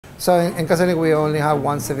So in Casa Enrique we only have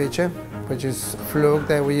one ceviche, which is Fluke,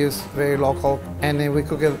 that we use, very local. And then we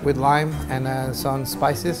cook it with lime and some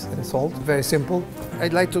spices and salt, very simple.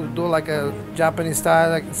 I'd like to do like a Japanese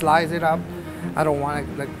style, like slice it up. I don't want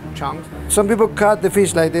it like chunks. Some people cut the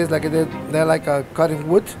fish like this, like they're like cutting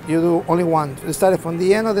wood. You do only one. You start it from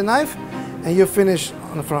the end of the knife and you finish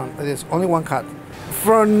on the front like this, only one cut.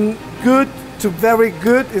 From good to very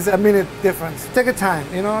good is a minute difference. Take your time,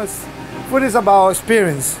 you know, food is about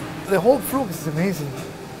experience. The whole fluke is amazing.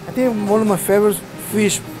 I think one of my favorite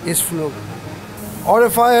fish is fluke. Order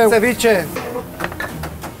fire ceviche.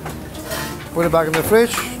 Put it back in the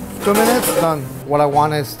fridge, 2 minutes, done. What I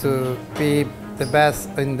want is to be the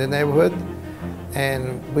best in the neighborhood,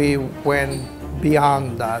 and we went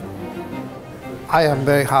beyond that. I am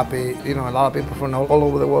very happy. You know, a lot of people from all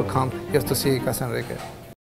over the world come just to see Casa Enrique.